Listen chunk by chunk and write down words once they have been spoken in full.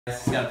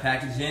Just got a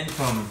package in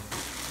from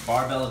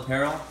Barbell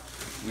Apparel.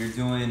 We're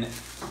doing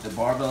the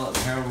Barbell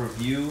Apparel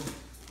review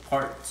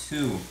part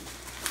 2.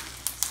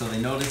 So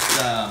they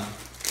noticed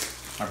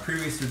our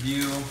previous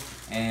review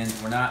and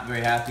were not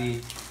very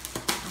happy,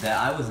 that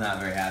I was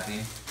not very happy,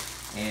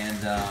 and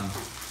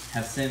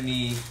have sent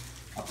me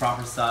a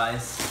proper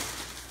size.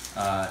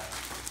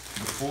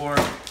 Before,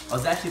 I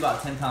was actually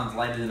about 10 pounds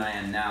lighter than I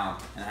am now,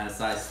 and I had a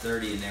size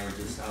 30 and I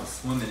was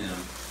swimming in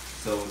them.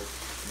 So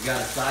we got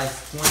a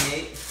size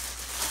 28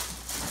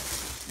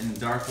 in the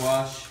dark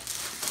wash,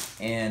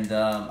 and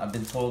I've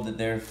been told that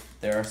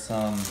there are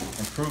some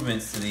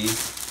improvements to these.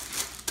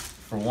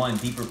 For one,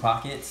 deeper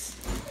pockets,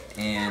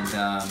 and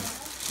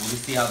we'll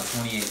just see how the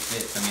 28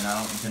 fits. I mean, I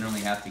don't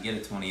generally have to get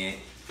a 28.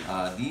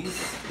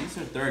 These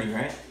are 30,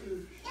 right?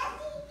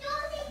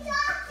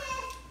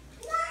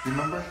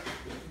 Remember?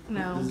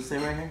 No. Does it say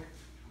right here?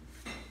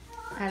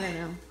 I don't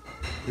know.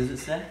 Does it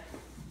say?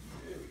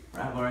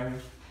 Right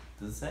here.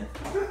 Does it say?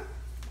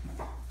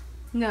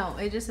 No,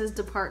 it just says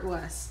depart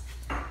west.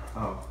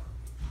 Oh.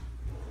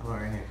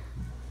 Right here.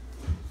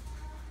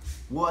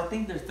 Well, I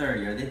think they're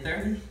 30. Are they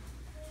 30?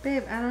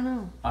 Babe, I don't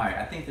know. Alright,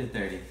 I think they're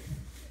 30.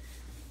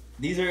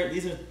 These are I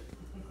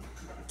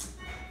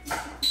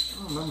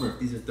don't remember if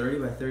these are 30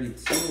 by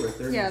 32 or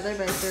 30. Yeah, they're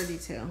by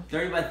 32.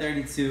 30 by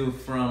 32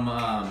 from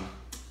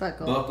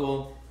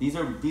Buckle. These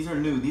are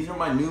new. These are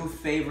my new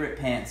favorite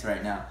pants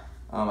right now.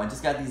 I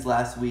just got these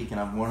last week and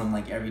I've worn them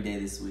like every day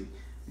this week.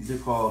 These are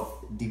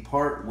called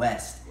Depart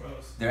West.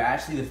 Gross. They're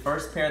actually the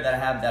first pair that I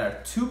have that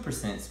are 2%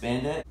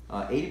 spandex,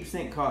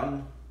 80%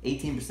 cotton,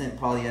 18%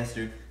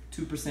 polyester,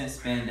 2%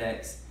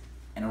 spandex,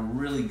 and a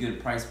really good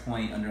price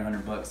point, under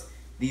 100 bucks.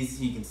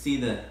 These, you can see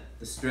the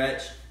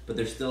stretch, but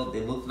they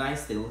look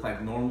nice. They look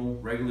like normal,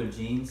 regular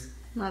jeans.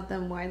 Not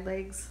them wide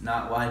legs.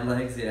 Not wide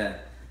legs, yeah.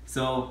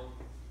 So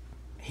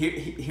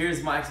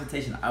here's my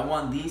expectation. I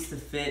want these to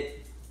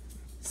fit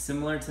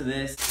similar to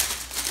this.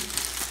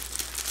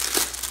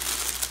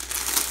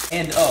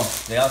 And oh,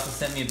 they also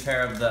sent me a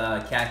pair of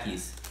the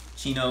khakis,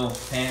 Chino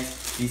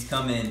pants. These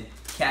come in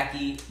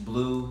khaki,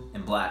 blue,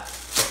 and black.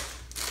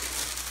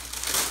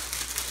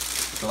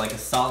 So like a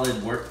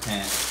solid work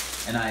pant.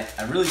 And I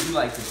really do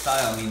like the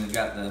style. I mean, they've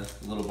got the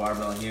little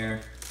barbell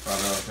here,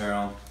 Barbell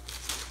Apparel.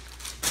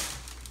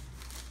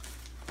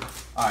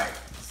 Alright,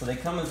 so they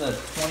come as a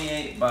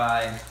 28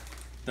 by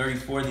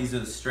 34. These are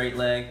the straight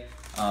leg.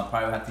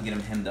 Probably will have to get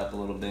them hemmed up a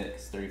little bit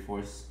because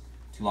 34 is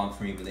too long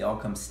for me, but they all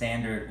come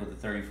standard with a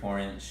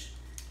 34-inch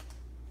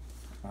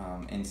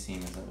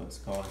inseam. Is that what it's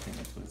called? I think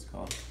that's what it's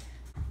called.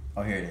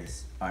 Oh, here it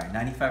is. All right,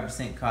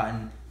 95%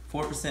 cotton,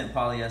 4%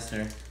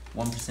 polyester,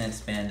 1%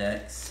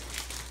 spandex.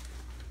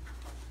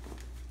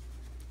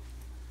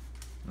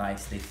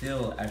 Nice. They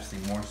feel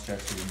actually more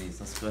stretchy than these.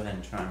 Let's go ahead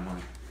and try them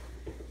on.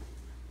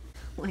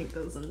 Like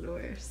those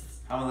underwears.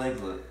 How my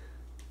legs look?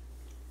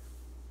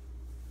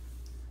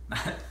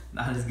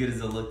 Not as good as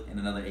they'll look in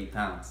another 8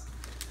 pounds.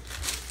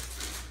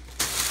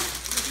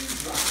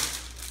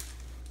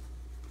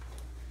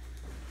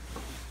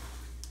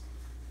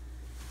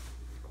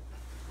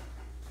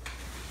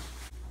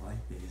 I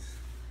like these.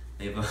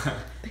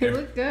 They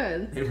look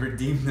good. They've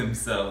redeemed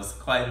themselves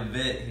quite a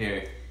bit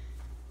here.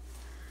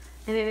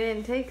 And it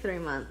didn't take 3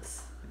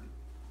 months.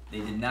 They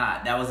did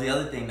not. That was the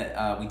other thing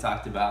that we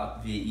talked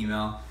about via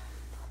email.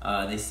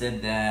 They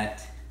said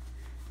that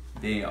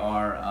they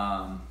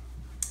are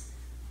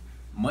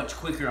much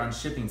quicker on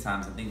shipping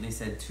times. I think they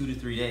said 2 to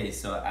 3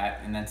 days. So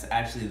and that's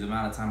actually the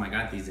amount of time I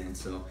got these in.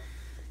 So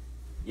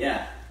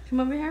yeah. Come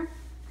over here.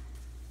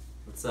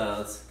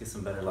 Let's get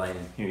some better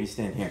lighting. Here, you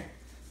stand here.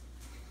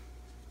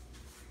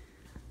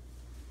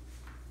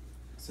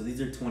 So these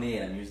are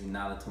 28. I'm usually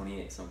not a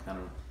 28, so I'm kind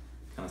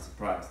of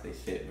surprised. They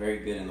fit very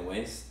good in the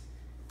waist,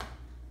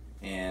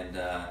 and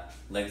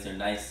legs are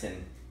nice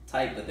and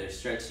tight, but they're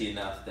stretchy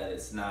enough that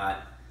it's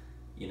not,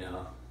 you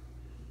know,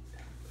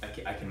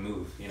 I can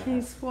move. You know, can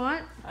you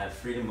squat? I have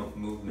freedom of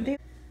movement.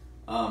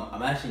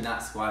 I'm actually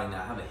not squatting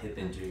now. I have a hip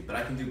injury, but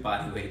I can do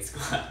body weight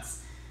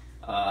squats.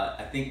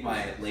 I think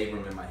my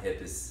labrum in my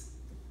hip is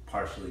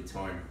partially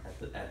torn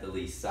at the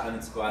least, so I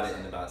haven't squatted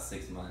in about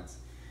 6 months.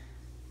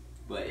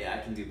 But yeah, I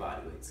can do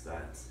body weight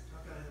squats. How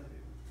can I help you?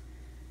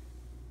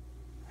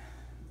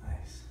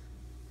 Nice.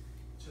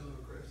 Chilling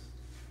with Chris.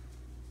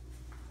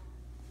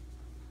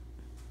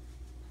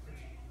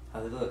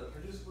 How they look?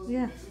 Are you supposed to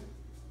Yeah. be busy?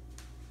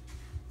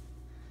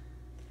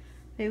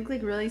 They look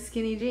like really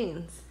skinny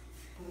jeans.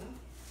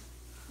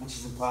 Which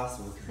is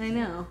impossible. I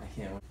know. I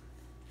can't.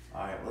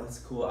 Alright, well that's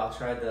cool. I'll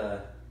try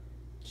the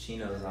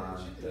Chinos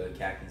on the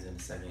khakis in a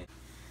second.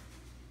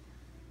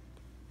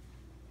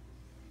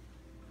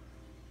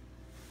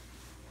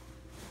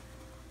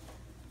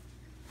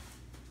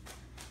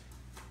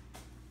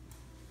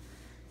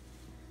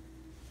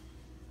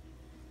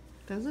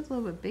 Those look a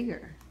little bit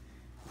bigger.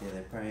 Yeah,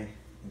 they're probably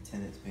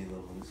intended to be a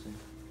little looser.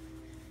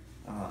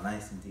 Oh,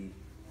 nice indeed.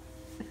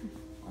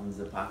 On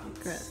the pockets.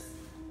 Chris.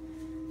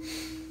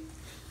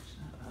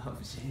 Shut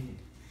up, Jade.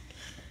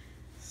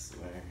 I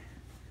swear.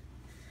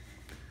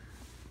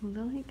 Well,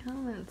 don't hate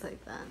comments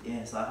like that.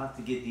 Yeah, so I have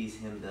to get these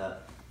hemmed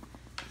up.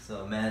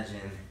 So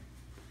imagine.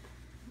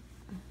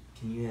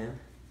 Can you have?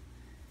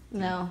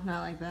 No,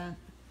 not like that.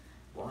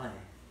 Why?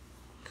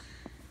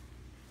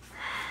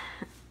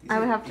 I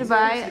would have to these buy.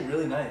 are actually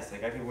really nice.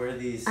 Like I could wear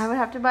these. I would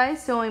have to buy a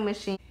sewing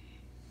machine.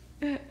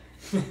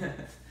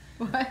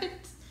 What?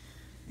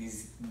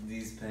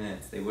 These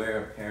pants. They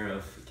wear a pair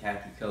of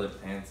khaki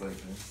colored pants like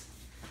this.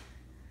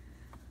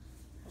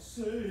 I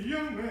say,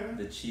 young man.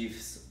 The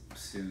Chiefs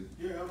suit.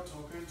 Yeah, I'm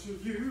talking to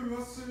you.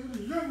 I said,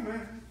 young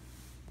man.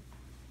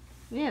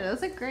 Yeah,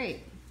 those are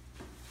great.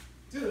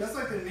 Dude, that's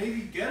like the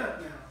Navy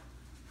getup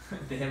now.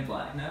 They have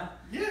black now?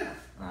 Yeah.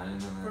 Oh, I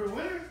didn't know For that. the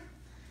winter.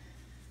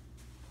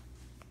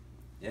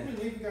 Yeah. How many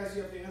Navy guys do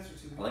you have to answer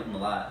to? I like them a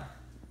lot.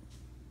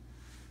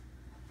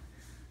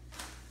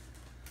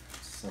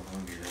 So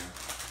hungry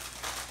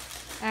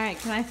now. Alright,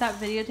 can I stop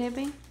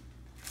videotaping?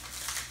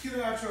 Cue the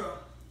outro.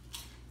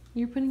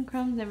 You're putting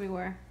crumbs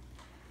everywhere.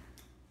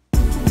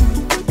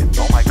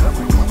 Oh my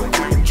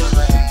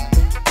god,